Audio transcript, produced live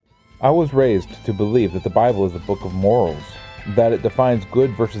I was raised to believe that the Bible is a book of morals, that it defines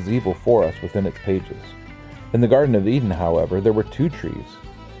good versus evil for us within its pages. In the Garden of Eden, however, there were two trees.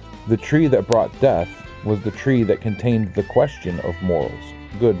 The tree that brought death was the tree that contained the question of morals,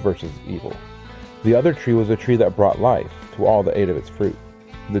 good versus evil. The other tree was a tree that brought life to all that ate of its fruit,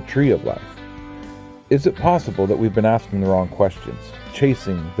 the tree of life. Is it possible that we've been asking the wrong questions,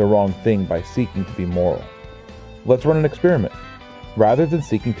 chasing the wrong thing by seeking to be moral? Let's run an experiment. Rather than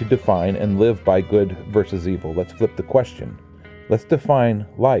seeking to define and live by good versus evil, let's flip the question. Let's define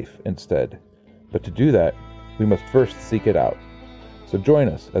life instead. But to do that, we must first seek it out. So join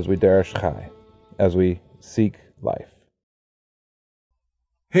us as we derish chai, as we seek life.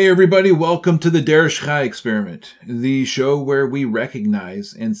 Hey everybody, welcome to the Derish Chai Experiment, the show where we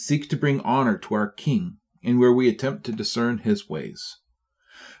recognize and seek to bring honor to our King, and where we attempt to discern his ways.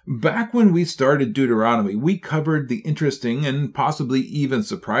 Back when we started Deuteronomy, we covered the interesting and possibly even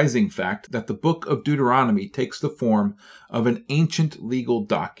surprising fact that the book of Deuteronomy takes the form of an ancient legal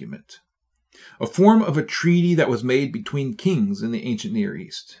document, a form of a treaty that was made between kings in the ancient Near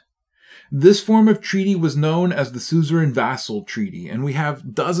East. This form of treaty was known as the Suzerain Vassal Treaty, and we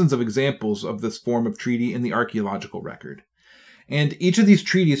have dozens of examples of this form of treaty in the archaeological record. And each of these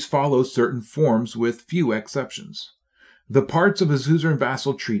treaties follows certain forms with few exceptions. The parts of a Suzerain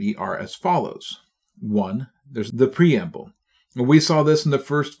Vassal Treaty are as follows. 1. There's the preamble. We saw this in the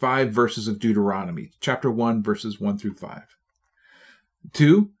first 5 verses of Deuteronomy, chapter 1, verses 1 through 5.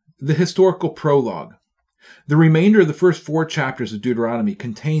 2. The historical prologue. The remainder of the first 4 chapters of Deuteronomy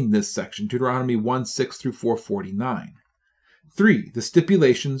contain this section, Deuteronomy 1:6 through 4:49. 3. The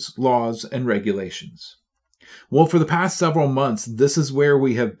stipulations, laws, and regulations. Well, for the past several months, this is where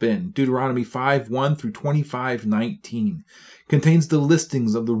we have been. Deuteronomy 5:1 through 25:19 contains the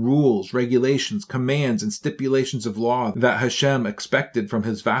listings of the rules, regulations, commands, and stipulations of law that Hashem expected from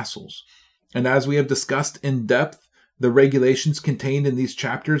his vassals. And as we have discussed in depth, the regulations contained in these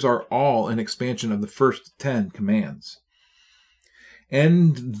chapters are all an expansion of the first 10 commands.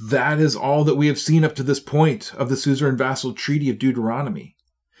 And that is all that we have seen up to this point of the Suzerain Vassal Treaty of Deuteronomy.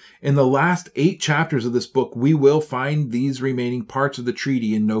 In the last 8 chapters of this book, we will find these remaining parts of the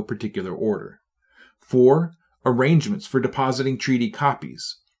treaty in no particular order. 4. Arrangements for depositing treaty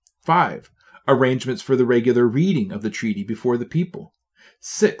copies. 5. Arrangements for the regular reading of the treaty before the people.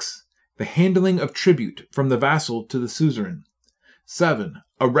 6. The handling of tribute from the vassal to the suzerain. 7.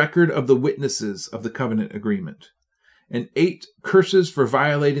 A record of the witnesses of the covenant agreement. And 8. Curses for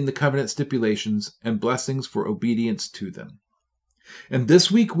violating the covenant stipulations and blessings for obedience to them. And this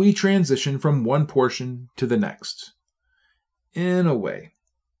week we transition from one portion to the next. In a way.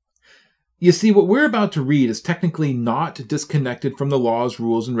 You see, what we're about to read is technically not disconnected from the laws,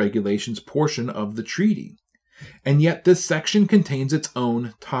 rules, and regulations portion of the treaty. And yet this section contains its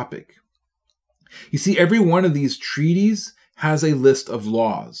own topic. You see, every one of these treaties has a list of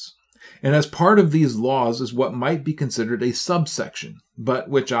laws. And as part of these laws is what might be considered a subsection, but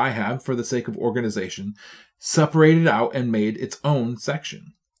which I have, for the sake of organization, separated out and made its own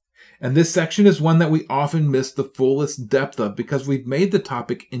section. And this section is one that we often miss the fullest depth of because we've made the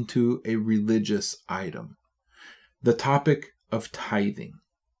topic into a religious item. The topic of tithing.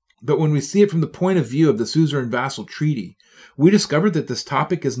 But when we see it from the point of view of the Suzerain Vassal Treaty, we discover that this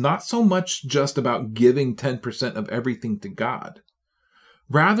topic is not so much just about giving 10% of everything to God.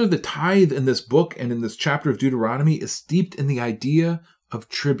 Rather, the tithe in this book and in this chapter of Deuteronomy is steeped in the idea of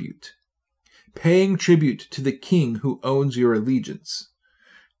tribute. Paying tribute to the king who owns your allegiance.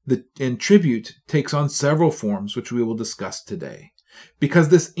 And tribute takes on several forms, which we will discuss today. Because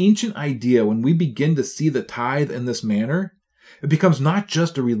this ancient idea, when we begin to see the tithe in this manner, it becomes not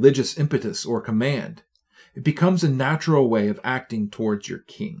just a religious impetus or command. It becomes a natural way of acting towards your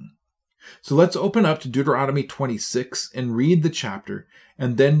king. So let's open up to Deuteronomy 26 and read the chapter,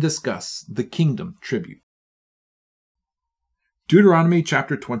 and then discuss the kingdom tribute. Deuteronomy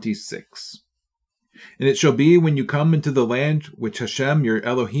chapter 26. And it shall be when you come into the land which Hashem your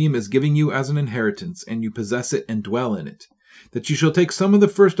Elohim is giving you as an inheritance, and you possess it and dwell in it, that you shall take some of the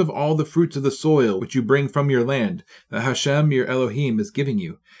first of all the fruits of the soil which you bring from your land, that Hashem your Elohim is giving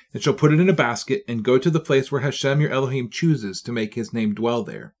you, and shall put it in a basket, and go to the place where Hashem your Elohim chooses to make his name dwell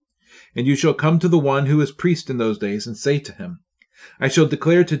there. And you shall come to the one who is priest in those days, and say to him, I shall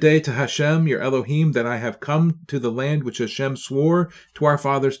declare today to Hashem your Elohim that I have come to the land which Hashem swore to our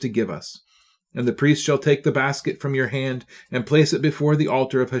fathers to give us. And the priest shall take the basket from your hand, and place it before the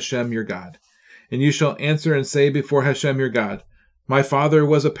altar of Hashem your God. And you shall answer and say before Hashem your God, My father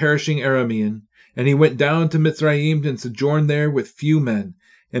was a perishing Aramean, and he went down to Mitzrayim and sojourned there with few men,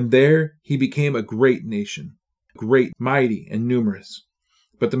 and there he became a great nation, great, mighty, and numerous.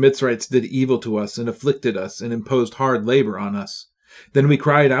 But the Mitzrites did evil to us and afflicted us and imposed hard labor on us. Then we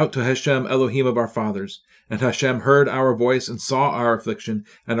cried out to Hashem, Elohim of our fathers, and Hashem heard our voice and saw our affliction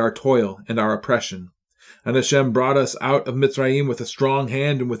and our toil and our oppression. And Hashem brought us out of Mitzrayim with a strong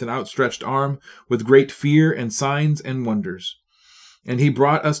hand and with an outstretched arm, with great fear and signs and wonders. And he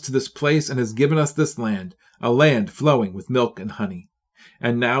brought us to this place and has given us this land, a land flowing with milk and honey.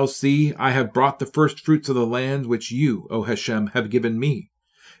 And now, see, I have brought the first fruits of the land which you, O Hashem, have given me.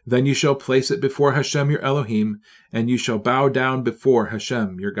 Then you shall place it before Hashem your Elohim, and you shall bow down before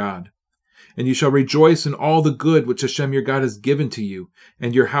Hashem your God. And you shall rejoice in all the good which Hashem your God has given to you,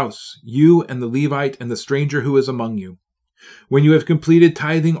 and your house, you and the Levite and the stranger who is among you. When you have completed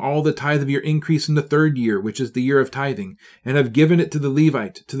tithing all the tithe of your increase in the 3rd year, which is the year of tithing, and have given it to the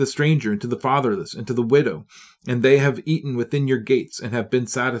Levite, to the stranger, and to the fatherless, and to the widow, and they have eaten within your gates, and have been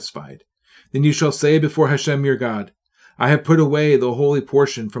satisfied, then you shall say before Hashem your God, I have put away the holy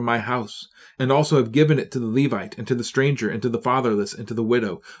portion from my house, and also have given it to the Levite, and to the stranger, and to the fatherless, and to the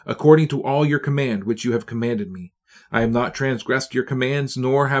widow, according to all your command which you have commanded me. I have not transgressed your commands,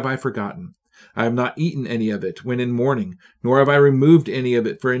 nor have I forgotten. I have not eaten any of it when in mourning, nor have I removed any of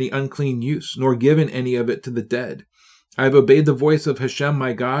it for any unclean use, nor given any of it to the dead. I have obeyed the voice of Hashem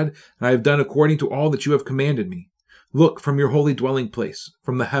my God, and I have done according to all that you have commanded me. Look from your holy dwelling place,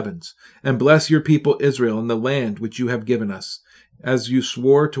 from the heavens, and bless your people Israel in the land which you have given us, as you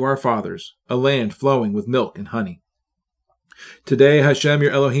swore to our fathers, a land flowing with milk and honey. Today Hashem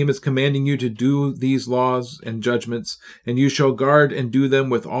your Elohim is commanding you to do these laws and judgments, and you shall guard and do them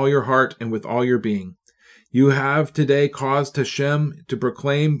with all your heart and with all your being. You have today caused Hashem to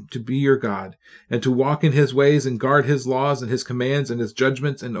proclaim to be your God, and to walk in his ways and guard his laws and his commands and his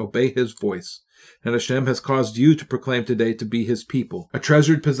judgments and obey his voice. And Hashem has caused you to proclaim today to be his people, a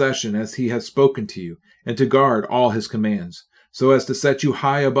treasured possession as he has spoken to you, and to guard all his commands, so as to set you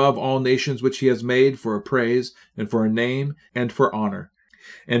high above all nations which he has made for a praise, and for a name, and for honor,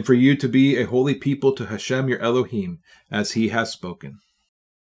 and for you to be a holy people to Hashem your Elohim, as he has spoken.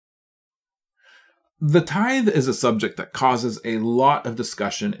 The tithe is a subject that causes a lot of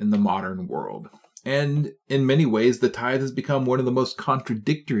discussion in the modern world. And in many ways, the tithe has become one of the most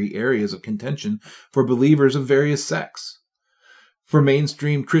contradictory areas of contention for believers of various sects. For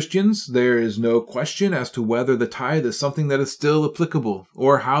mainstream Christians, there is no question as to whether the tithe is something that is still applicable,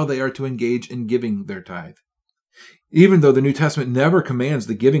 or how they are to engage in giving their tithe. Even though the New Testament never commands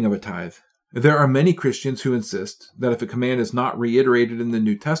the giving of a tithe, there are many Christians who insist that if a command is not reiterated in the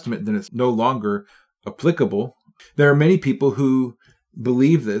New Testament, then it's no longer applicable. There are many people who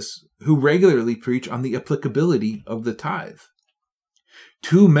believe this, who regularly preach on the applicability of the tithe.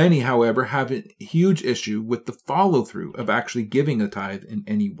 Too many, however, have a huge issue with the follow-through of actually giving a tithe in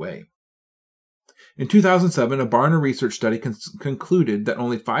any way. In 2007, a Barna research study concluded that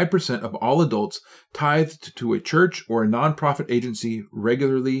only 5% of all adults tithed to a church or a nonprofit agency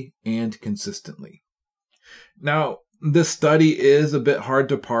regularly and consistently. Now, this study is a bit hard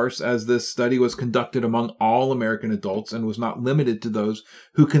to parse, as this study was conducted among all American adults and was not limited to those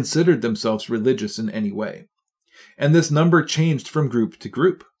who considered themselves religious in any way. And this number changed from group to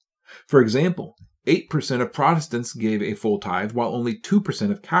group. For example, 8% of Protestants gave a full tithe, while only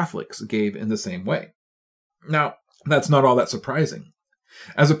 2% of Catholics gave in the same way. Now, that's not all that surprising.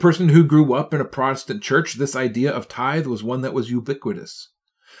 As a person who grew up in a Protestant church, this idea of tithe was one that was ubiquitous.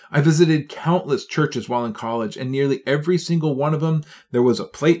 I visited countless churches while in college, and nearly every single one of them, there was a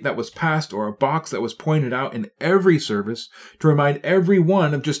plate that was passed or a box that was pointed out in every service to remind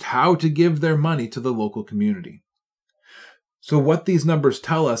everyone of just how to give their money to the local community. So what these numbers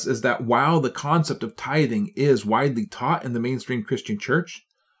tell us is that while the concept of tithing is widely taught in the mainstream Christian church,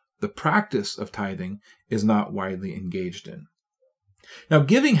 the practice of tithing is not widely engaged in. Now,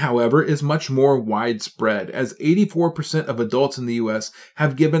 giving, however, is much more widespread, as 84% of adults in the U.S.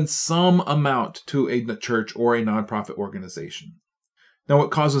 have given some amount to a church or a nonprofit organization. Now,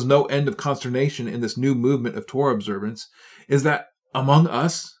 what causes no end of consternation in this new movement of Torah observance is that among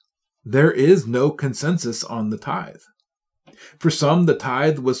us, there is no consensus on the tithe. For some, the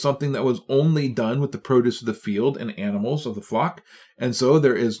tithe was something that was only done with the produce of the field and animals of the flock, and so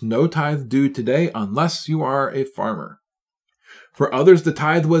there is no tithe due today unless you are a farmer. For others, the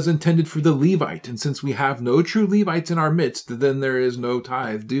tithe was intended for the Levite, and since we have no true Levites in our midst, then there is no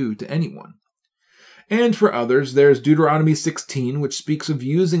tithe due to anyone. And for others, there is Deuteronomy 16, which speaks of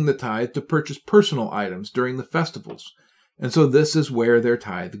using the tithe to purchase personal items during the festivals, and so this is where their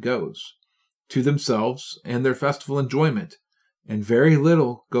tithe goes, to themselves and their festival enjoyment, and very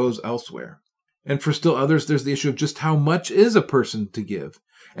little goes elsewhere. And for still others, there's the issue of just how much is a person to give,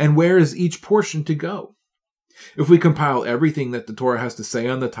 and where is each portion to go? If we compile everything that the Torah has to say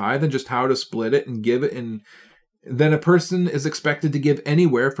on the tithe and just how to split it and give it, and then a person is expected to give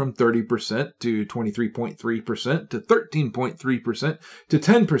anywhere from 30% to 23.3% to 13.3% to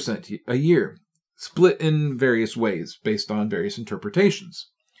 10% a year, split in various ways based on various interpretations.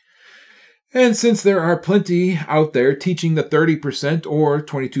 And since there are plenty out there teaching the 30% or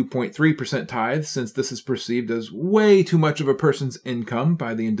 22.3% tithe, since this is perceived as way too much of a person's income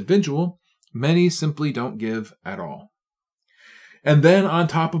by the individual, many simply don't give at all. And then on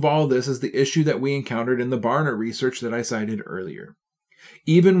top of all this is the issue that we encountered in the Barna research that I cited earlier.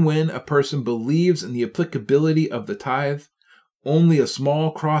 Even when a person believes in the applicability of the tithe, only a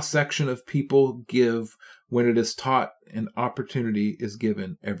small cross-section of people give when it is taught and opportunity is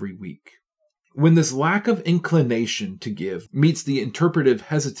given every week. When this lack of inclination to give meets the interpretive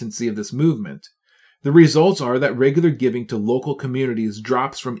hesitancy of this movement, the results are that regular giving to local communities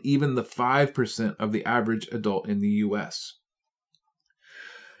drops from even the 5% of the average adult in the U.S.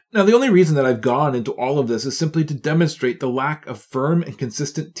 Now, the only reason that I've gone into all of this is simply to demonstrate the lack of firm and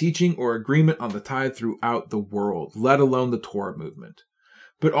consistent teaching or agreement on the tithe throughout the world, let alone the Torah movement,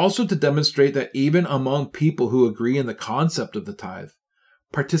 but also to demonstrate that even among people who agree in the concept of the tithe,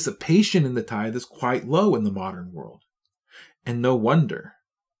 participation in the tithe is quite low in the modern world. And no wonder.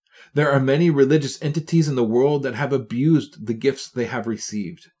 There are many religious entities in the world that have abused the gifts they have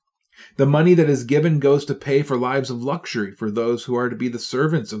received. The money that is given goes to pay for lives of luxury for those who are to be the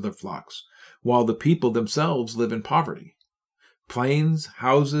servants of their flocks, while the people themselves live in poverty. Planes,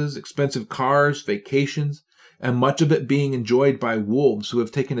 houses, expensive cars, vacations, and much of it being enjoyed by wolves who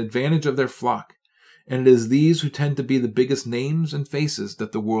have taken advantage of their flock. And it is these who tend to be the biggest names and faces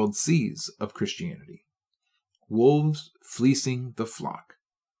that the world sees of Christianity. Wolves fleecing the flock.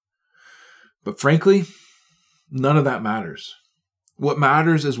 But frankly, none of that matters. What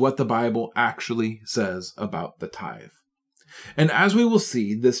matters is what the Bible actually says about the tithe. And as we will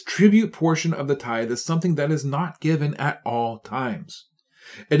see, this tribute portion of the tithe is something that is not given at all times.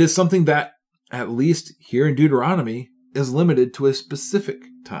 It is something that, at least here in Deuteronomy, is limited to a specific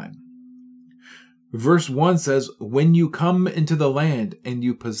time. Verse 1 says, "When you come into the land and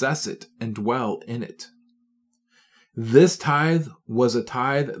you possess it and dwell in it." This tithe was a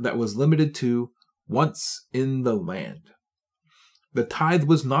tithe that was limited to once in the land. The tithe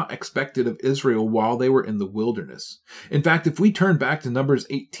was not expected of Israel while they were in the wilderness. In fact, if we turn back to Numbers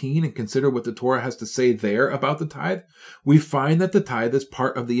 18 and consider what the Torah has to say there about the tithe, we find that the tithe is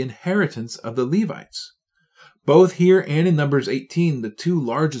part of the inheritance of the Levites. Both here and in Numbers 18, the two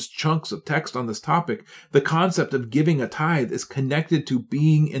largest chunks of text on this topic, the concept of giving a tithe is connected to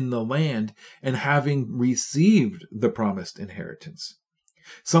being in the land and having received the promised inheritance.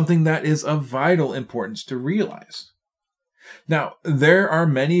 Something that is of vital importance to realize. Now, there are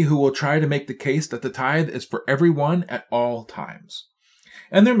many who will try to make the case that the tithe is for everyone at all times.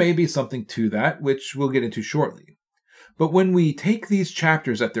 And there may be something to that, which we'll get into shortly. But when we take these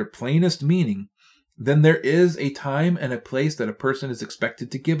chapters at their plainest meaning, then there is a time and a place that a person is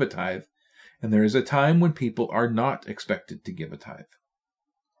expected to give a tithe, and there is a time when people are not expected to give a tithe.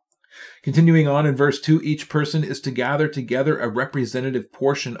 Continuing on in verse 2, each person is to gather together a representative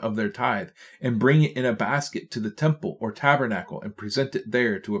portion of their tithe and bring it in a basket to the temple or tabernacle and present it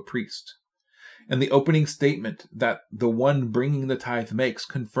there to a priest. And the opening statement that the one bringing the tithe makes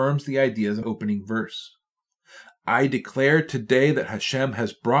confirms the ideas of the opening verse. I declare today that Hashem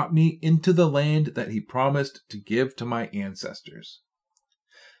has brought me into the land that he promised to give to my ancestors.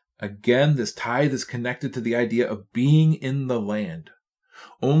 Again, this tithe is connected to the idea of being in the land,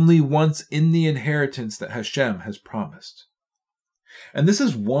 only once in the inheritance that Hashem has promised. And this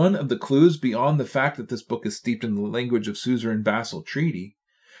is one of the clues beyond the fact that this book is steeped in the language of Suzerain Vassal Treaty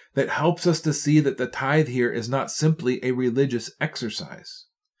that helps us to see that the tithe here is not simply a religious exercise.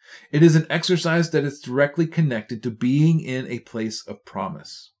 It is an exercise that is directly connected to being in a place of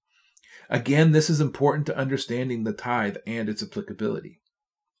promise. Again, this is important to understanding the tithe and its applicability.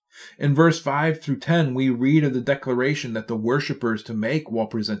 In verse 5 through 10, we read of the declaration that the worshipper is to make while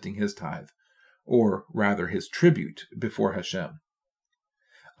presenting his tithe, or rather his tribute, before Hashem.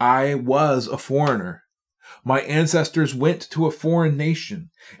 I was a foreigner. My ancestors went to a foreign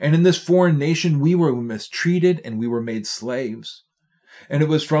nation, and in this foreign nation we were mistreated and we were made slaves. And it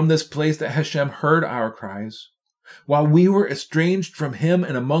was from this place that Hashem heard our cries. While we were estranged from him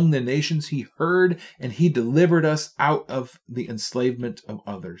and among the nations, he heard and he delivered us out of the enslavement of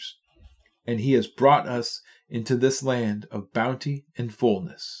others. And he has brought us into this land of bounty and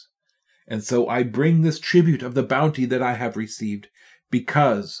fullness. And so I bring this tribute of the bounty that I have received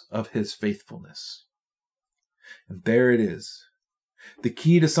because of his faithfulness. And there it is. The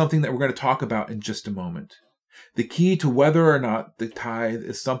key to something that we're going to talk about in just a moment. The key to whether or not the tithe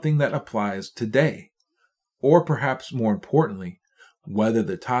is something that applies today, or perhaps more importantly, whether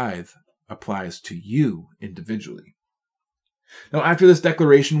the tithe applies to you individually. Now, after this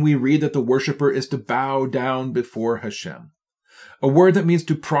declaration, we read that the worshiper is to bow down before Hashem, a word that means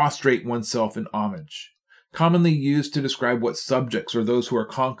to prostrate oneself in homage, commonly used to describe what subjects or those who are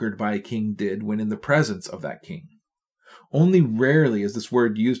conquered by a king did when in the presence of that king. Only rarely is this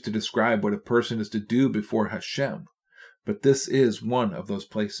word used to describe what a person is to do before Hashem, but this is one of those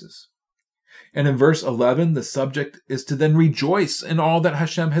places. And in verse 11, the subject is to then rejoice in all that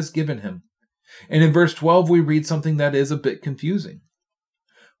Hashem has given him. And in verse 12, we read something that is a bit confusing.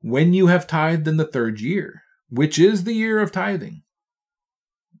 When you have tithed in the 3rd year, which is the year of tithing.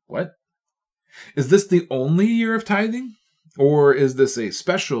 What? Is this the only year of tithing? Or is this a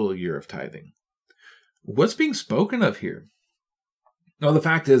special year of tithing? What's being spoken of here? Well, the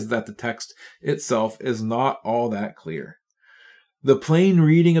fact is that the text itself is not all that clear. The plain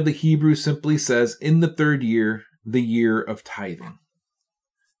reading of the Hebrew simply says, in the 3rd year, the year of tithing.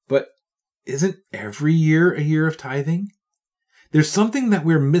 But isn't every year a year of tithing? There's something that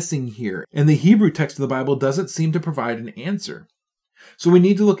we're missing here, and the Hebrew text of the Bible doesn't seem to provide an answer. So we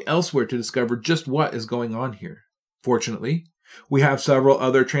need to look elsewhere to discover just what is going on here. Fortunately, we have several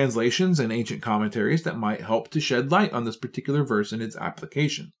other translations and ancient commentaries that might help to shed light on this particular verse and its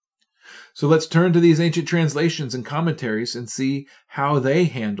application. So let's turn to these ancient translations and commentaries and see how they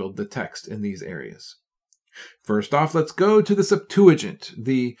handled the text in these areas. First off, let's go to the Septuagint,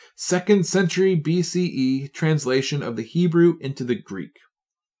 the 2nd century BCE translation of the Hebrew into the Greek.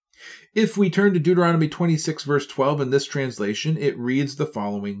 If we turn to Deuteronomy 26 verse 12 in this translation, it reads the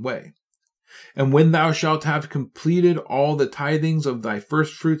following way. And when thou shalt have completed all the tithings of thy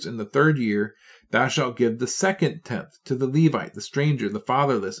firstfruits in the 3rd year, thou shalt give the 2nd tenth to the Levite, the stranger, the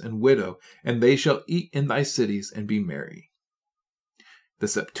fatherless, and widow, and they shall eat in thy cities and be merry. The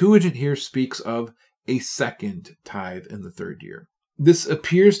Septuagint here speaks of a 2nd tithe in the 3rd year. This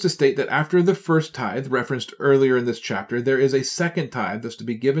appears to state that after the first tithe, referenced earlier in this chapter, there is a 2nd tithe that's to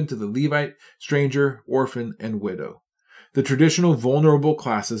be given to the Levite, stranger, orphan, and widow. The traditional vulnerable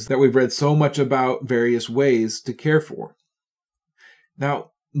classes that we've read so much about various ways to care for.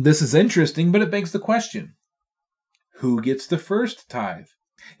 Now, this is interesting, but it begs the question, who gets the first tithe?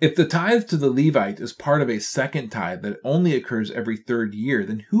 If the tithe to the Levite is part of a 2nd tithe that only occurs every 3rd year,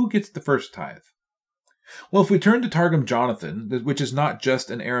 then who gets the first tithe? Well, if we turn to Targum Jonathan, which is not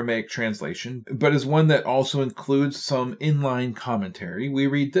just an Aramaic translation, but is one that also includes some inline commentary, we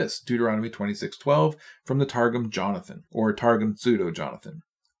read this, Deuteronomy 26:12, from the Targum Jonathan, or Targum Pseudo-Jonathan.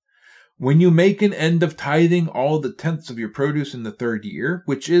 When you make an end of tithing all the tenths of your produce in the 3rd year,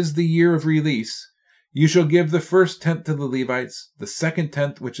 which is the year of release, you shall give the 1st tenth to the Levites, the 2nd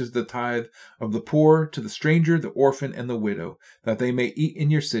tenth, which is the tithe of the poor, to the stranger, the orphan, and the widow, that they may eat in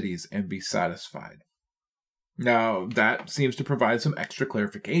your cities and be satisfied. Now, that seems to provide some extra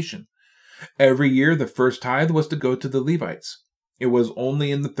clarification. Every year, the first tithe was to go to the Levites. It was only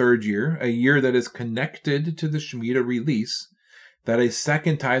in the 3rd year, a year that is connected to the Shemitah release, that a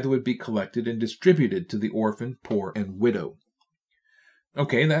 2nd tithe would be collected and distributed to the orphan, poor, and widow.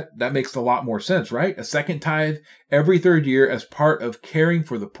 Okay, that makes a lot more sense, right? A 2nd tithe every 3rd year as part of caring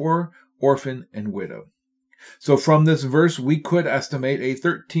for the poor, orphan, and widow. So from this verse, we could estimate a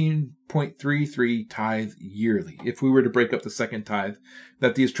 13.33 tithe yearly, if we were to break up the 2nd tithe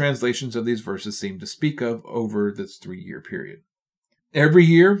that these translations of these verses seem to speak of over this 3-year period. Every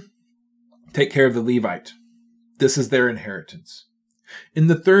year, take care of the Levite. This is their inheritance. In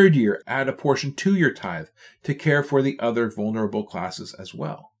the 3rd year, add a portion to your tithe to care for the other vulnerable classes as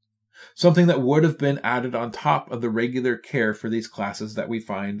well. Something that would have been added on top of the regular care for these classes that we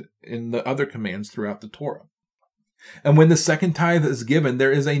find in the other commands throughout the Torah. And when the 2nd tithe is given,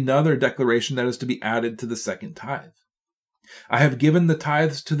 there is another declaration that is to be added to the 2nd tithe. I have given the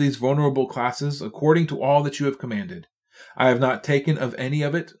tithes to these vulnerable classes according to all that you have commanded. I have not taken of any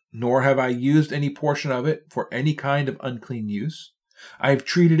of it, nor have I used any portion of it for any kind of unclean use. I have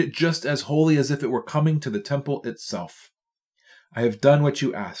treated it just as holy as if it were coming to the temple itself. I have done what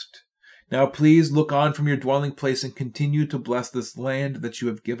you asked. Now please look on from your dwelling place and continue to bless this land that you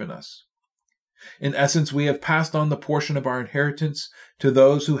have given us. In essence, we have passed on the portion of our inheritance to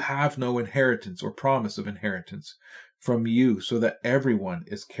those who have no inheritance or promise of inheritance from you, so that everyone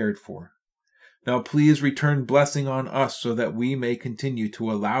is cared for. Now please return blessing on us so that we may continue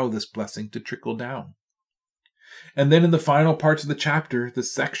to allow this blessing to trickle down. And then in the final parts of the chapter, the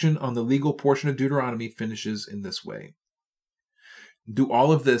section on the legal portion of Deuteronomy finishes in this way. Do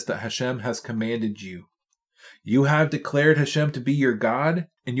all of this that Hashem has commanded you. You have declared Hashem to be your God,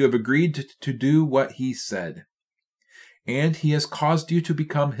 and you have agreed to do what he said. And he has caused you to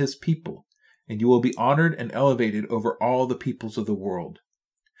become his people, and you will be honored and elevated over all the peoples of the world.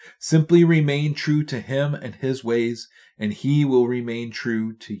 Simply remain true to him and his ways, and he will remain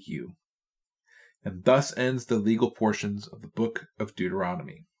true to you. And thus ends the legal portions of the book of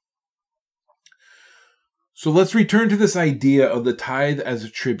Deuteronomy. So let's return to this idea of the tithe as a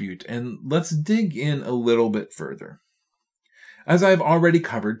tribute, and let's dig in a little bit further. As I've already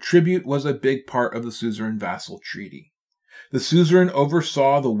covered, tribute was a big part of the Suzerain Vassal Treaty. The suzerain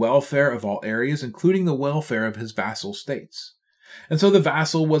oversaw the welfare of all areas, including the welfare of his vassal states. And so the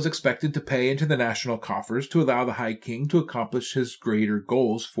vassal was expected to pay into the national coffers to allow the High King to accomplish his greater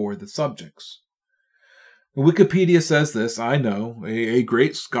goals for the subjects. Wikipedia says this, I know, a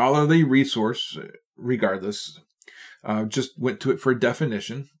great scholarly resource, regardless. Just went to it for a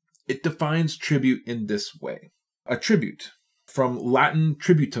definition. It defines tribute in this way. A tribute, from Latin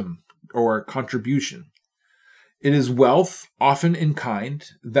tributum, or contribution. It is wealth, often in kind,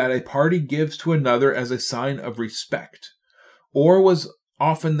 that a party gives to another as a sign of respect, or was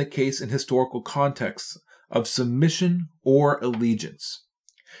often the case in historical contexts of submission or allegiance.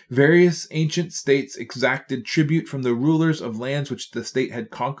 Various ancient states exacted tribute from the rulers of lands which the state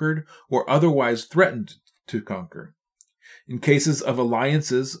had conquered or otherwise threatened to conquer. In cases of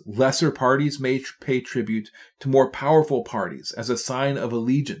alliances, lesser parties may pay tribute to more powerful parties as a sign of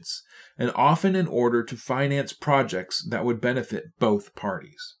allegiance, and often in order to finance projects that would benefit both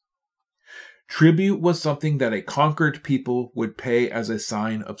parties. Tribute was something that a conquered people would pay as a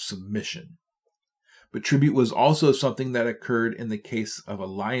sign of submission. But tribute was also something that occurred in the case of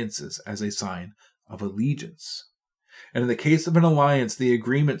alliances as a sign of allegiance. And in the case of an alliance, the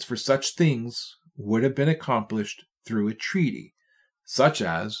agreements for such things would have been accomplished through a treaty, such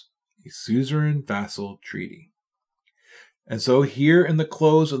as a Suzerain Vassal Treaty. And so here in the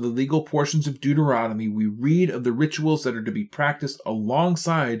close of the legal portions of Deuteronomy, we read of the rituals that are to be practiced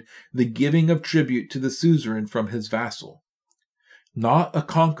alongside the giving of tribute to the suzerain from his vassal. Not a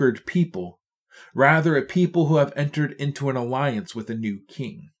conquered people, rather a people who have entered into an alliance with a new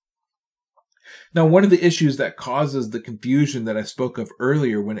king. Now, one of the issues that causes the confusion that I spoke of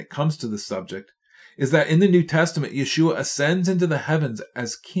earlier when it comes to the subject is that in the New Testament, Yeshua ascends into the heavens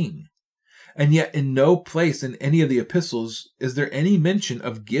as king. And yet in no place in any of the epistles is there any mention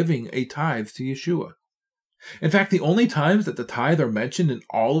of giving a tithe to Yeshua. In fact, the only times that the tithe are mentioned in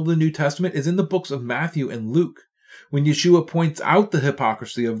all of the New Testament is in the books of Matthew and Luke, when Yeshua points out the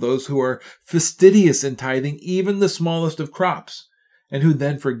hypocrisy of those who are fastidious in tithing even the smallest of crops, and who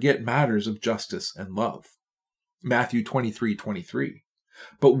then forget matters of justice and love. Matthew 23:23.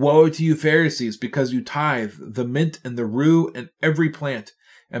 But woe to you Pharisees, because you tithe the mint and the rue and every plant,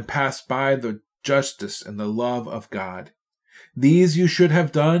 and pass by the justice and the love of God. These you should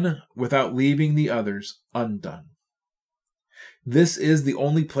have done without leaving the others undone. This is the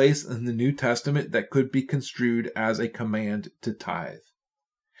only place in the New Testament that could be construed as a command to tithe.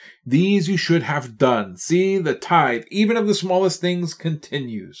 These you should have done. See, the tithe, even of the smallest things,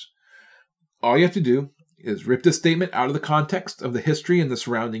 continues. All you have to do is rip this statement out of the context of the history and the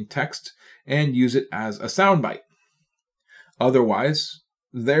surrounding text and use it as a soundbite. Otherwise,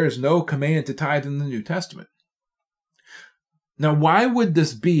 there is no command to tithe in the New Testament. Now, why would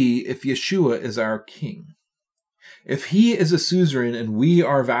this be if Yeshua is our king? If he is a suzerain and we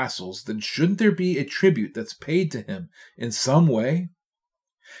are vassals, then shouldn't there be a tribute that's paid to him in some way?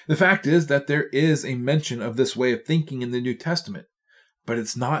 The fact is that there is a mention of this way of thinking in the New Testament, but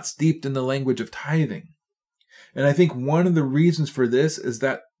it's not steeped in the language of tithing. And I think one of the reasons for this is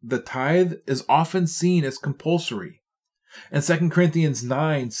that the tithe is often seen as compulsory. And 2 Corinthians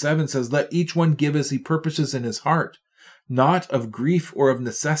 9:7 says, "Let each one give as he purposes in his heart, not of grief or of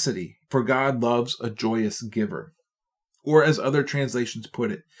necessity, for God loves a joyous giver." Or as other translations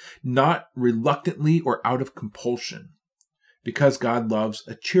put it, not reluctantly or out of compulsion, because God loves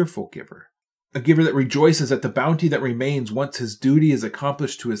a cheerful giver, a giver that rejoices at the bounty that remains once his duty is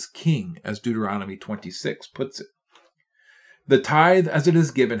accomplished to his king, as Deuteronomy 26 puts it. The tithe as it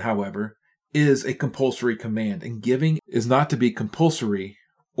is given, however, is a compulsory command, and giving is not to be compulsory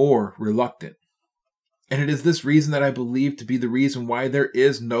or reluctant. And it is this reason that I believe to be the reason why there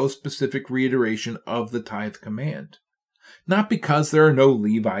is no specific reiteration of the tithe command. Not because there are no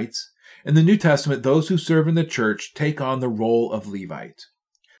Levites. In the New Testament, those who serve in the church take on the role of Levite.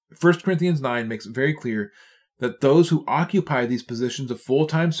 1 Corinthians 9 makes it very clear that those who occupy these positions of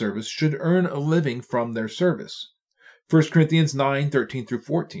full-time service should earn a living from their service. 1 Corinthians 9:13 through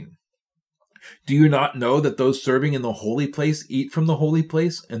 14. Do you not know that those serving in the holy place eat from the holy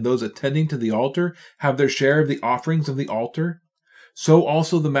place, and those attending to the altar have their share of the offerings of the altar? So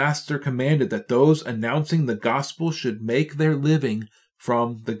also the master commanded that those announcing the gospel should make their living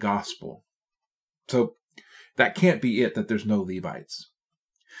from the gospel. So that can't be it, that there's no Levites.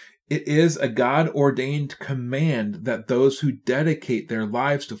 It is a God-ordained command that those who dedicate their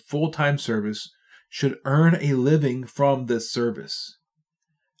lives to full-time service should earn a living from this service.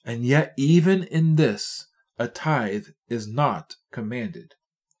 And yet, even in this, a tithe is not commanded.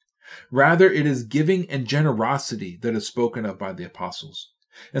 Rather, it is giving and generosity that is spoken of by the apostles.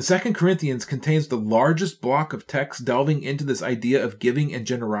 And 2 Corinthians contains the largest block of text delving into this idea of giving and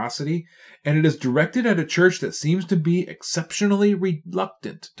generosity, and it is directed at a church that seems to be exceptionally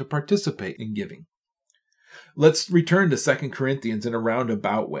reluctant to participate in giving. Let's return to 2 Corinthians in a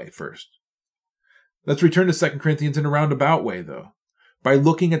roundabout way first. Let's return to 2 Corinthians in a roundabout way, though, by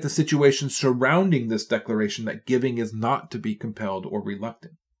looking at the situation surrounding this declaration that giving is not to be compelled or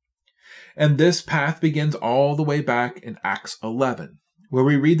reluctant. And this path begins all the way back in Acts 11, where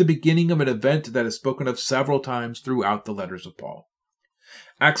we read the beginning of an event that is spoken of several times throughout the letters of Paul.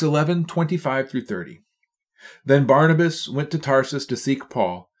 Acts 11:25-30. Then Barnabas went to Tarsus to seek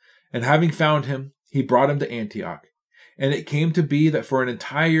Paul, and having found him, he brought him to Antioch. And it came to be that for an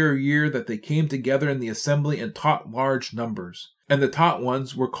entire year that they came together in the assembly and taught large numbers. And the taught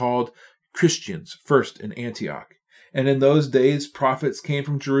ones were called Christians first in Antioch. And in those days prophets came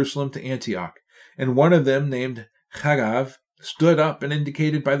from Jerusalem to Antioch. And one of them, named Chagav, stood up and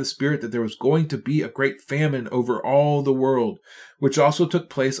indicated by the Spirit that there was going to be a great famine over all the world, which also took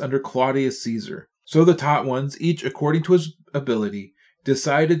place under Claudius Caesar. So the taught ones, each according to his ability,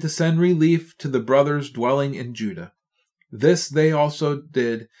 decided to send relief to the brothers dwelling in Judah. This they also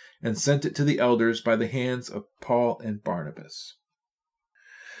did, and sent it to the elders by the hands of Paul and Barnabas.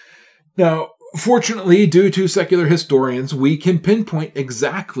 Now, fortunately, due to secular historians, we can pinpoint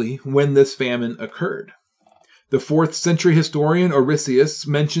exactly when this famine occurred. The 4th century historian Orosius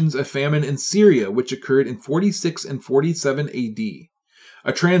mentions a famine in Syria, which occurred in 46 and 47 AD.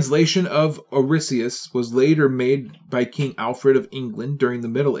 A translation of Orosius was later made by King Alfred of England during the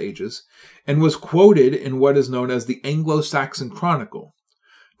Middle Ages, and was quoted in what is known as the Anglo-Saxon Chronicle.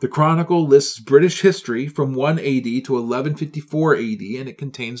 The Chronicle lists British history from 1 AD to 1154 AD, and it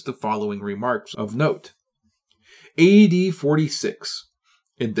contains the following remarks of note. AD 46.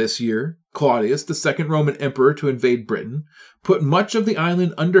 In this year, Claudius, the second Roman emperor to invade Britain, put much of the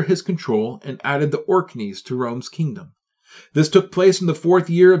island under his control and added the Orkneys to Rome's kingdom. This took place in the 4th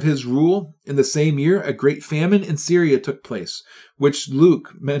year of his rule. In the same year, a great famine in Syria took place, which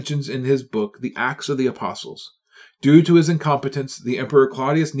Luke mentions in his book, The Acts of the Apostles. Due to his incompetence, the Emperor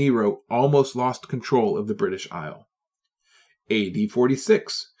Claudius Nero almost lost control of the British Isle. AD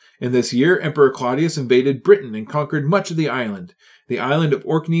 46. In this year, Emperor Claudius invaded Britain and conquered much of the island. The island of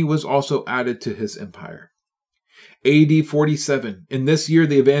Orkney was also added to his empire. AD 47. In this year,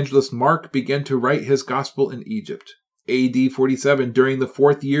 the evangelist Mark began to write his gospel in Egypt. AD 47. During the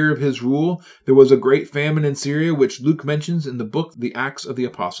 4th year of his rule, there was a great famine in Syria, which Luke mentions in the book The Acts of the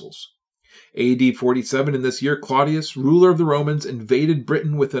Apostles. AD 47. In this year, Claudius, ruler of the Romans, invaded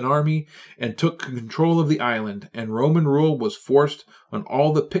Britain with an army and took control of the island, and Roman rule was forced on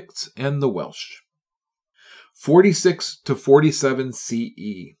all the Picts and the Welsh. 46 to 47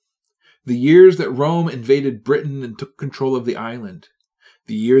 CE. The years that Rome invaded Britain and took control of the island.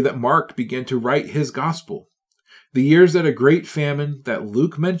 The year that Mark began to write his gospel. The years that a great famine that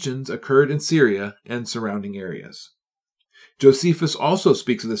Luke mentions occurred in Syria and surrounding areas. Josephus also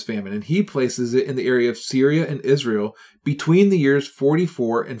speaks of this famine, and he places it in the area of Syria and Israel between the years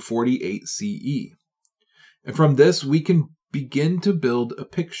 44 and 48 CE. And from this, we can begin to build a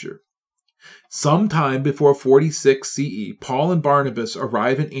picture. Sometime before 46 CE, Paul and Barnabas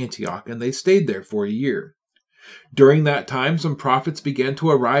arrive in Antioch, and they stayed there for a year. During that time, some prophets began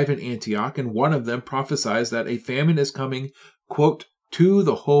to arrive in Antioch, and one of them prophesies that a famine is coming, quote, to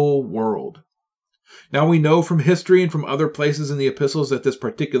the whole world. Now we know from history and from other places in the epistles that this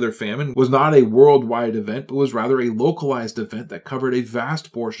particular famine was not a worldwide event, but was rather a localized event that covered a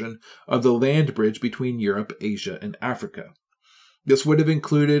vast portion of the land bridge between Europe, Asia, and Africa. This would have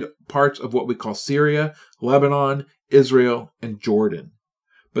included parts of what we call Syria, Lebanon, Israel, and Jordan.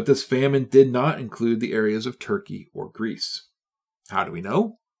 But this famine did not include the areas of Turkey or Greece. How do we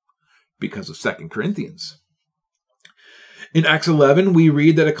know? Because of 2 Corinthians. In Acts 11, we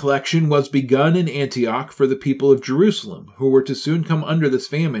read that a collection was begun in Antioch for the people of Jerusalem, who were to soon come under this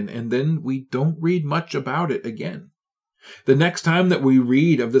famine, and then we don't read much about it again. The next time that we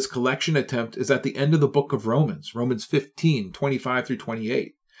read of this collection attempt is at the end of the book of Romans, Romans 15, 25 through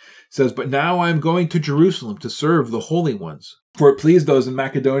 28. says, "But now I am going to Jerusalem to serve the holy ones. For it pleased those in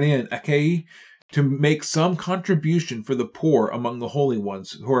Macedonia and Achaia to make some contribution for the poor among the holy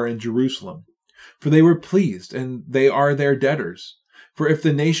ones who are in Jerusalem. For they were pleased, and they are their debtors. For if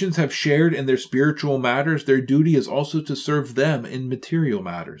the nations have shared in their spiritual matters, their duty is also to serve them in material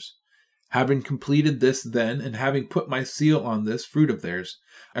matters. Having completed this then, and having put my seal on this fruit of theirs,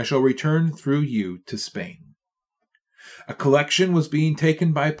 I shall return through you to Spain." A collection was being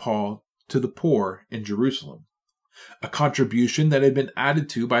taken by Paul to the poor in Jerusalem, a contribution that had been added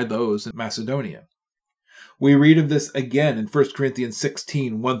to by those in Macedonia. We read of this again in 1 Corinthians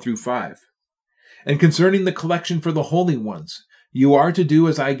 16, 1-5. "And concerning the collection for the holy ones, you are to do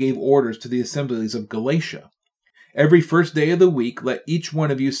as I gave orders to the assemblies of Galatia. Every first day of the week let each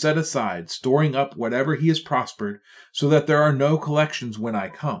one of you set aside, storing up whatever he has prospered, so that there are no collections when I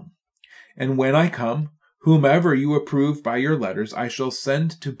come. And when I come, whomever you approve by your letters, I shall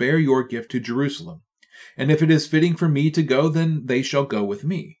send to bear your gift to Jerusalem. And if it is fitting for me to go, then they shall go with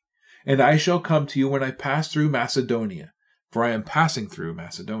me. And I shall come to you when I pass through Macedonia, for I am passing through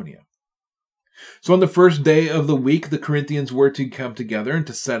Macedonia." So on the first day of the week, the Corinthians were to come together and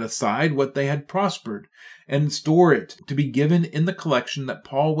to set aside what they had prospered and store it to be given in the collection that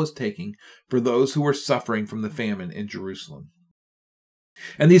Paul was taking for those who were suffering from the famine in Jerusalem.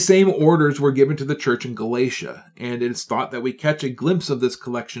 And these same orders were given to the church in Galatia, and it is thought that we catch a glimpse of this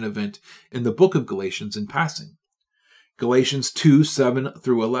collection event in the book of Galatians in passing. Galatians 2,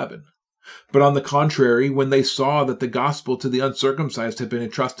 7-11. "But on the contrary, when they saw that the gospel to the uncircumcised had been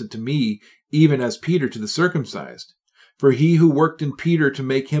entrusted to me, even as Peter to the circumcised, for he who worked in Peter to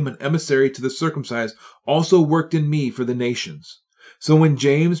make him an emissary to the circumcised also worked in me for the nations. So when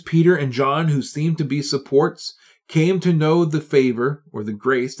James, Peter, and John, who seemed to be supports, came to know the favor, or the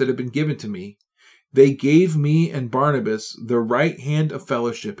grace that had been given to me, they gave me and Barnabas the right hand of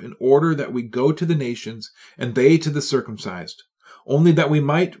fellowship in order that we go to the nations and they to the circumcised, only that we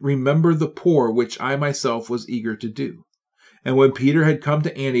might remember the poor, which I myself was eager to do. And when Peter had come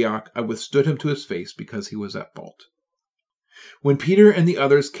to Antioch, I withstood him to his face because he was at fault." When Peter and the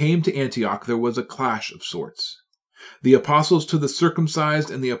others came to Antioch, there was a clash of sorts. The apostles to the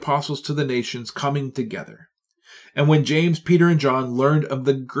circumcised and the apostles to the nations coming together. And when James, Peter, and John learned of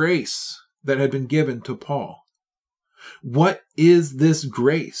the grace that had been given to Paul. What is this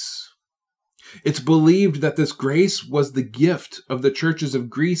grace? It's believed that this grace was the gift of the churches of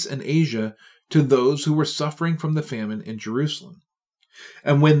Greece and Asia to those who were suffering from the famine in Jerusalem.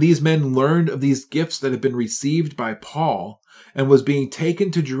 And when these men learned of these gifts that had been received by Paul and was being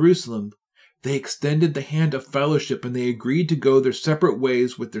taken to Jerusalem, they extended the hand of fellowship and they agreed to go their separate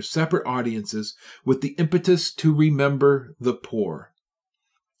ways with their separate audiences with the impetus to remember the poor.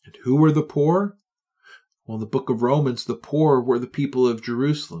 And who were the poor? Well, in the book of Romans, the poor were the people of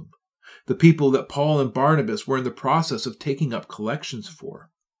Jerusalem, the people that Paul and Barnabas were in the process of taking up collections for.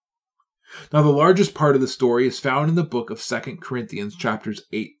 Now, the largest part of the story is found in the book of 2 Corinthians chapters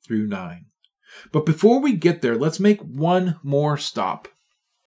 8-9. But before we get there, let's make one more stop.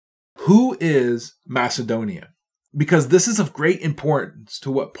 Who is Macedonia? Because this is of great importance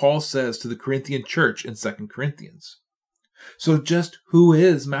to what Paul says to the Corinthian church in 2 Corinthians. So just who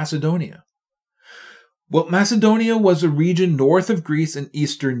is Macedonia? Well, Macedonia was a region north of Greece in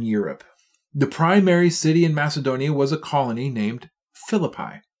Eastern Europe. The primary city in Macedonia was a colony named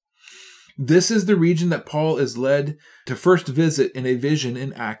Philippi. This is the region that Paul is led to first visit in a vision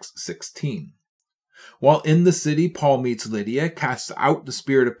in Acts 16. While in the city, Paul meets Lydia, casts out the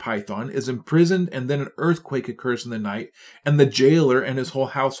spirit of Python, is imprisoned, and then an earthquake occurs in the night, and the jailer and his whole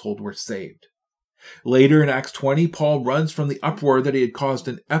household were saved. Later in Acts 20, Paul runs from the uproar that he had caused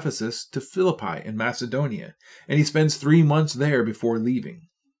in Ephesus to Philippi in Macedonia, and he spends 3 months there before leaving.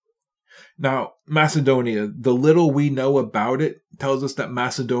 Now, Macedonia, the little we know about it tells us that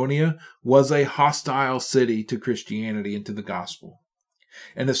Macedonia was a hostile city to Christianity and to the gospel.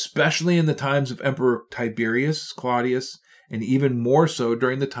 And especially in the times of Emperor Tiberius, Claudius, and even more so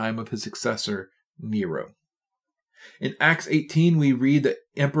during the time of his successor, Nero. In Acts 18, we read that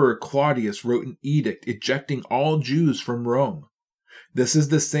Emperor Claudius wrote an edict ejecting all Jews from Rome. This is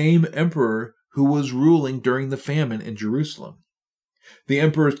the same emperor who was ruling during the famine in Jerusalem. The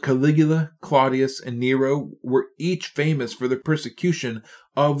emperors Caligula, Claudius, and Nero were each famous for the persecution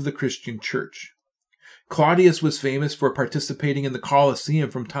of the Christian church. Claudius was famous for participating in the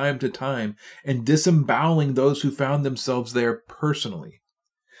Colosseum from time to time and disemboweling those who found themselves there personally.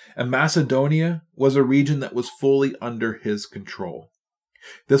 And Macedonia was a region that was fully under his control.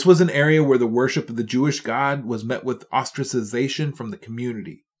 This was an area where the worship of the Jewish God was met with ostracization from the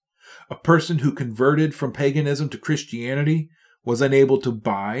community. A person who converted from paganism to Christianity was unable to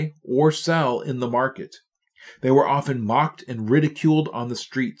buy or sell in the market. They were often mocked and ridiculed on the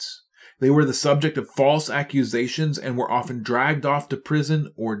streets. They were the subject of false accusations and were often dragged off to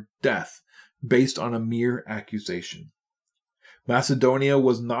prison or death based on a mere accusation. Macedonia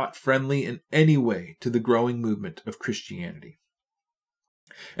was not friendly in any way to the growing movement of Christianity.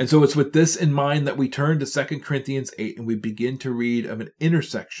 And so it's with this in mind that we turn to 2 Corinthians 8 and we begin to read of an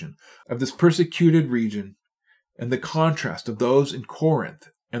intersection of this persecuted region and the contrast of those in Corinth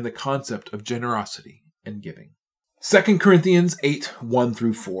and the concept of generosity and giving. 2 Corinthians 8, 1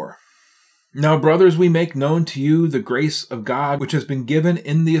 through 4. Now, brothers, we make known to you the grace of God which has been given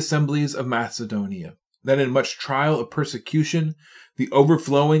in the assemblies of Macedonia, that in much trial of persecution, the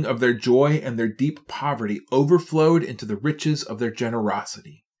overflowing of their joy and their deep poverty overflowed into the riches of their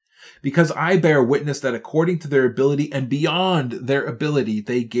generosity. Because I bear witness that according to their ability and beyond their ability,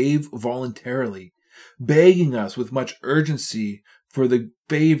 they gave voluntarily, begging us with much urgency for the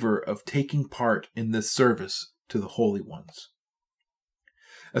favor of taking part in this service to the holy ones.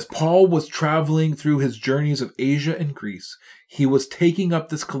 As Paul was traveling through his journeys of Asia and Greece, he was taking up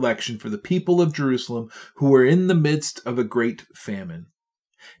this collection for the people of Jerusalem who were in the midst of a great famine.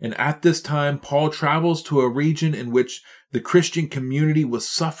 And at this time, Paul travels to a region in which the Christian community was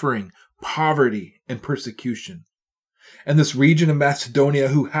suffering poverty and persecution. And this region of Macedonia,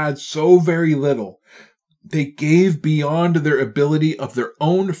 who had so very little, they gave beyond their ability of their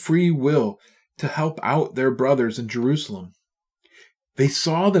own free will to help out their brothers in Jerusalem. They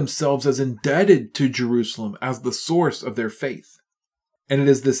saw themselves as indebted to Jerusalem as the source of their faith. And it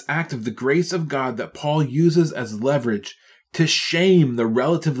is this act of the grace of God that Paul uses as leverage to shame the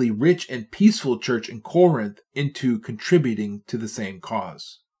relatively rich and peaceful church in Corinth into contributing to the same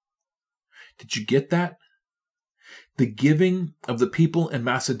cause. Did you get that? The giving of the people in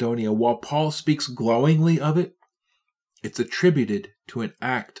Macedonia, while Paul speaks glowingly of it, it's attributed to an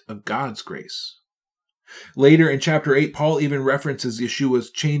act of God's grace. Later in chapter 8, Paul even references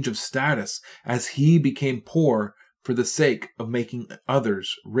Yeshua's change of status as he became poor for the sake of making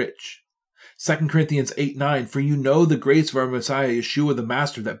others rich. 2 Corinthians 8:9, for you know the grace of our Messiah Yeshua the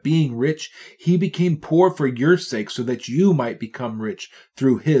Master, that being rich, he became poor for your sake so that you might become rich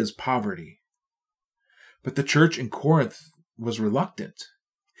through his poverty. But the church in Corinth was reluctant.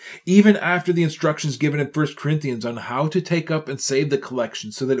 Even after the instructions given in 1 Corinthians on how to take up and save the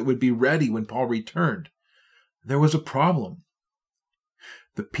collection so that it would be ready when Paul returned, there was a problem.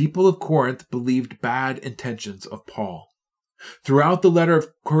 The people of Corinth believed bad intentions of Paul. Throughout the letter of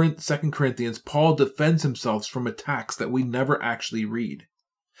 2 Corinthians, Paul defends himself from attacks that we never actually read.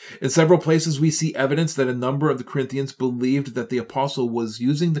 In several places, we see evidence that a number of the Corinthians believed that the apostle was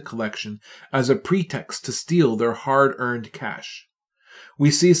using the collection as a pretext to steal their hard-earned cash. We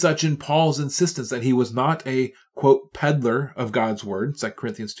see such in Paul's insistence that he was not a, quote, peddler of God's word, 2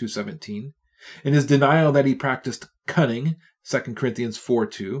 Corinthians 2:17, in his denial that he practiced cunning, 2 Corinthians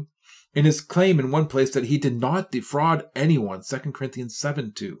 4:2, in his claim in one place that he did not defraud anyone, 2 Corinthians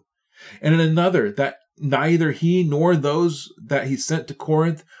 7:2, and in another that neither he nor those that he sent to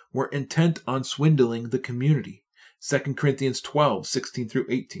Corinth were intent on swindling the community, 2 Corinthians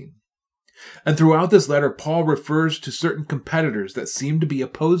 12:16-18. And throughout this letter, Paul refers to certain competitors that seem to be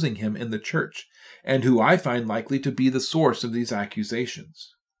opposing him in the church, and who I find likely to be the source of these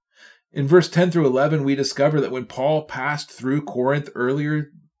accusations. In verse 10-11, we discover that when Paul passed through Corinth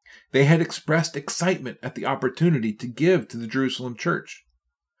earlier, they had expressed excitement at the opportunity to give to the Jerusalem church.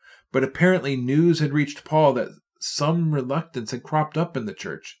 But apparently news had reached Paul that some reluctance had cropped up in the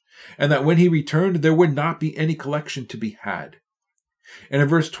church, and that when he returned, there would not be any collection to be had. And in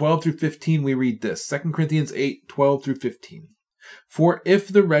verse 12-15, we read this, 2 Corinthians 8:12-15. For if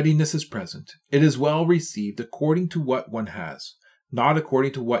the readiness is present, it is well received according to what one has, not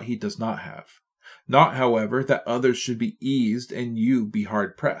according to what he does not have. Not, however, that others should be eased and you be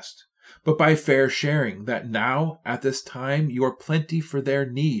hard-pressed, but by fair sharing, that now, at this time, you are plenty for their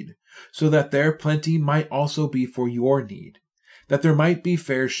need, so that their plenty might also be for your need, that there might be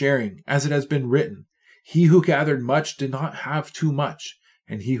fair sharing, as it has been written, he who gathered much did not have too much,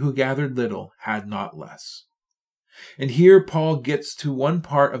 and he who gathered little had not less. And here Paul gets to one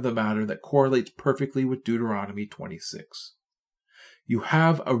part of the matter that correlates perfectly with Deuteronomy 26. You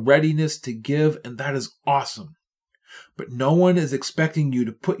have a readiness to give, and that is awesome. But no one is expecting you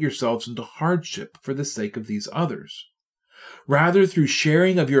to put yourselves into hardship for the sake of these others. Rather, through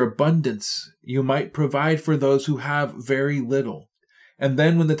sharing of your abundance, you might provide for those who have very little. And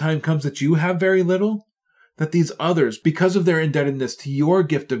then when the time comes that you have very little, that these others, because of their indebtedness to your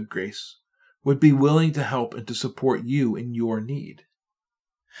gift of grace, would be willing to help and to support you in your need.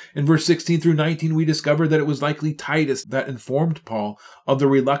 In verse 16 through 19, we discover that it was likely Titus that informed Paul of the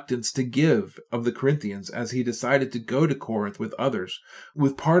reluctance to give of the Corinthians as he decided to go to Corinth with others,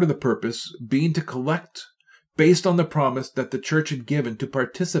 with part of the purpose being to collect based on the promise that the church had given to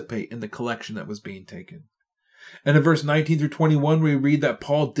participate in the collection that was being taken. And in verse 19 through 21, we read that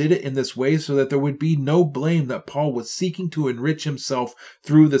Paul did it in this way so that there would be no blame that Paul was seeking to enrich himself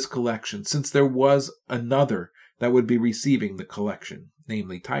through this collection, since there was another that would be receiving the collection,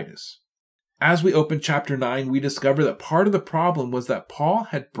 namely Titus. As we open chapter 9, we discover that part of the problem was that Paul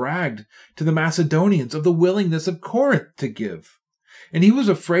had bragged to the Macedonians of the willingness of Corinth to give. And he was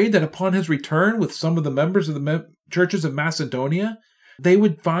afraid that upon his return with some of the members of the churches of Macedonia, they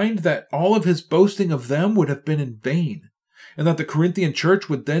would find that all of his boasting of them would have been in vain, and that the Corinthian church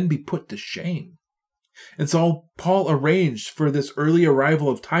would then be put to shame. And so Paul arranged for this early arrival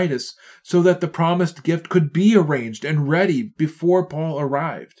of Titus so that the promised gift could be arranged and ready before Paul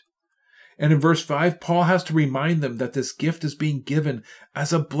arrived. And in verse 5, Paul has to remind them that this gift is being given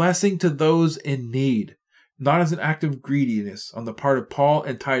as a blessing to those in need, not as an act of greediness on the part of Paul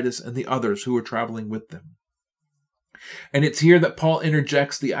and Titus and the others who were traveling with them. And it's here that Paul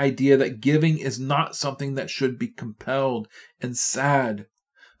interjects the idea that giving is not something that should be compelled and sad,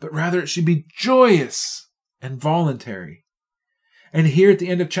 but rather it should be joyous and voluntary. And here at the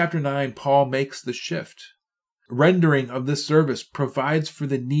end of chapter 9, Paul makes the shift. Rendering of this service provides for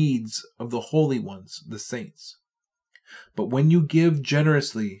the needs of the holy ones, the saints. But when you give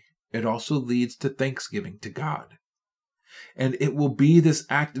generously, it also leads to thanksgiving to God. And it will be this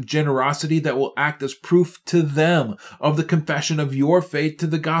act of generosity that will act as proof to them of the confession of your faith to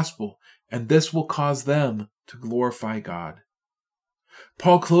the gospel, and this will cause them to glorify God.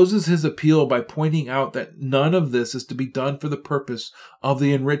 Paul closes his appeal by pointing out that none of this is to be done for the purpose of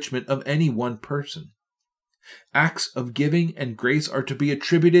the enrichment of any one person. Acts of giving and grace are to be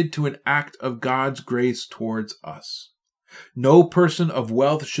attributed to an act of God's grace towards us. No person of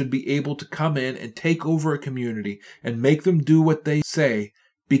wealth should be able to come in and take over a community and make them do what they say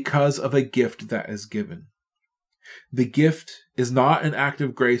because of a gift that is given. The gift is not an act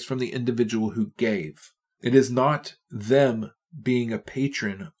of grace from the individual who gave. It is not them being a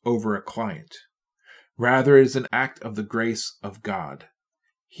patron over a client. Rather, it is an act of the grace of God.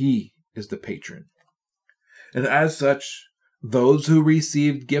 He is the patron. And as such, those who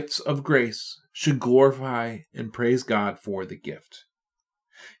received gifts of grace should glorify and praise God for the gift.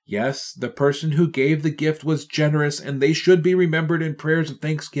 Yes, the person who gave the gift was generous, and they should be remembered in prayers of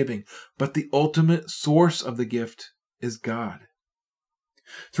thanksgiving, but the ultimate source of the gift is God.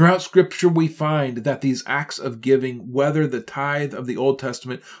 Throughout Scripture, we find that these acts of giving, whether the tithe of the Old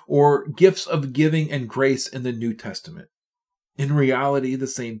Testament or gifts of giving and grace in the New Testament, in reality the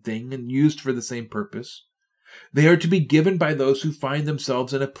same thing and used for the same purpose. They are to be given by those who find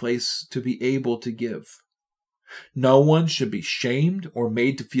themselves in a place to be able to give. No one should be shamed or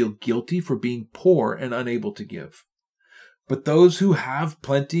made to feel guilty for being poor and unable to give. But those who have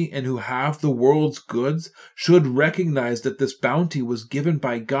plenty and who have the world's goods should recognize that this bounty was given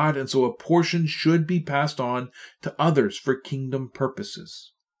by God, and so a portion should be passed on to others for kingdom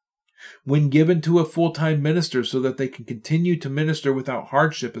purposes. When given to a full-time minister so that they can continue to minister without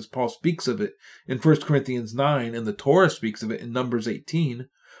hardship, as Paul speaks of it in 1 Corinthians 9, and the Torah speaks of it in Numbers 18,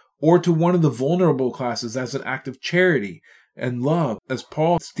 or to one of the vulnerable classes as an act of charity and love, as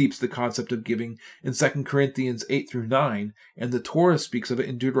Paul steeps the concept of giving in 2 Corinthians 8 through 9, and the Torah speaks of it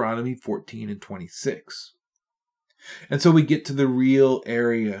in Deuteronomy 14 and 26. And so we get to the real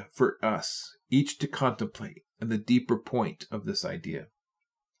area for us, each to contemplate, and the deeper point of this idea.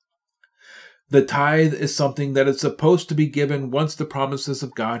 The tithe is something that is supposed to be given once the promises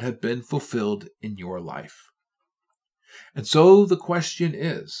of God have been fulfilled in your life. And so the question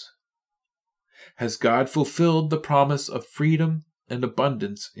is, has God fulfilled the promise of freedom and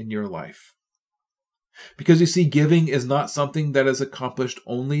abundance in your life? Because you see, giving is not something that is accomplished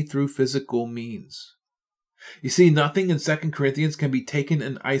only through physical means. You see, nothing in 2 Corinthians can be taken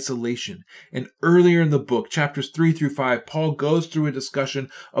in isolation. And earlier in the book, chapters 3 through 5, Paul goes through a discussion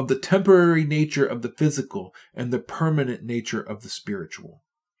of the temporary nature of the physical and the permanent nature of the spiritual.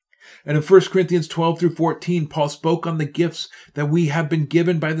 And in 1 Corinthians 12 through 14, Paul spoke on the gifts that we have been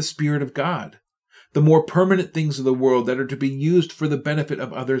given by the Spirit of God, the more permanent things of the world that are to be used for the benefit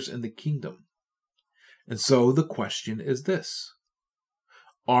of others in the kingdom. And so the question is this: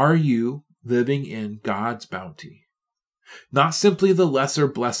 are you living in God's bounty? Not simply the lesser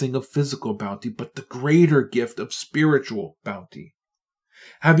blessing of physical bounty, but the greater gift of spiritual bounty.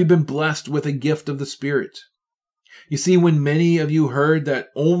 Have you been blessed with a gift of the Spirit? You see, when many of you heard that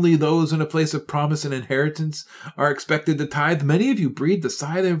only those in a place of promise and inheritance are expected to tithe, many of you breathed a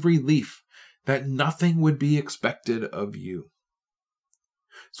sigh of relief that nothing would be expected of you.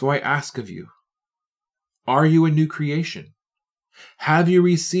 So I ask of you, are you a new creation? Have you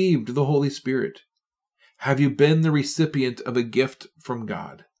received the Holy Spirit? Have you been the recipient of a gift from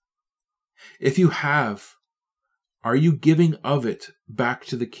God? If you have, are you giving of it back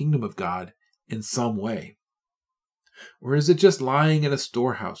to the kingdom of God in some way? Or is it just lying in a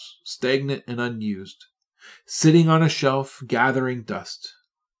storehouse, stagnant and unused, sitting on a shelf, gathering dust?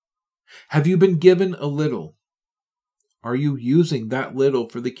 Have you been given a little? Are you using that little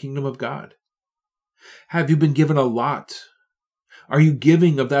for the kingdom of God? Have you been given a lot? Are you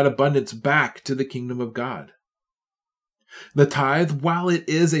giving of that abundance back to the kingdom of God? The tithe, while it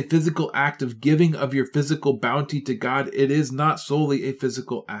is a physical act of giving of your physical bounty to God, it is not solely a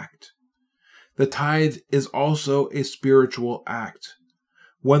physical act. The tithe is also a spiritual act,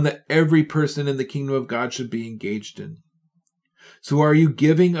 one that every person in the kingdom of God should be engaged in. So are you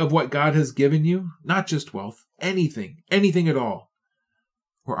giving of what God has given you? Not just wealth, anything at all.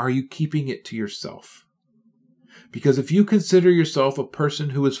 Or are you keeping it to yourself? Because if you consider yourself a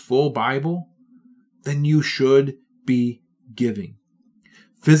person who is full Bible, then you should be giving.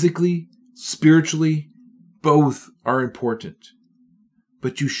 Physically, spiritually, both are important.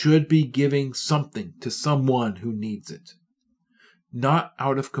 But you should be giving something to someone who needs it. Not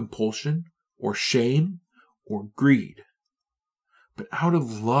out of compulsion or shame or greed, but out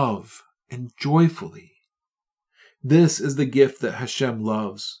of love and joyfully. This is the gift that Hashem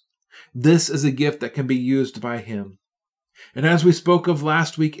loves. This is a gift that can be used by Him. And as we spoke of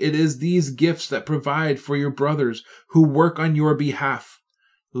last week, it is these gifts that provide for your brothers who work on your behalf,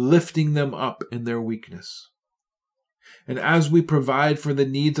 lifting them up in their weakness. And as we provide for the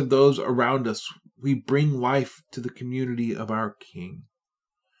needs of those around us, we bring life to the community of our King.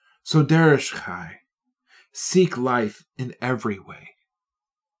 So Deresh Chai, seek life in every way.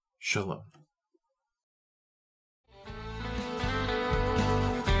 Shalom.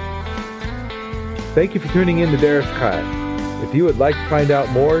 Thank you for tuning in to Deresh Chai. If you would like to find out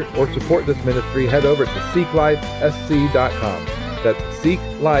more or support this ministry, head over to seeklifesc.com. That's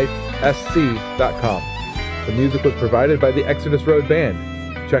seeklifesc.com. The music was provided by the Exodus Road Band.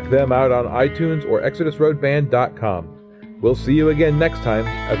 Check them out on iTunes or exodusroadband.com. We'll see you again next time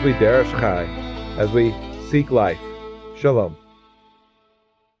as we Deresh Chai, as we seek life. Shalom.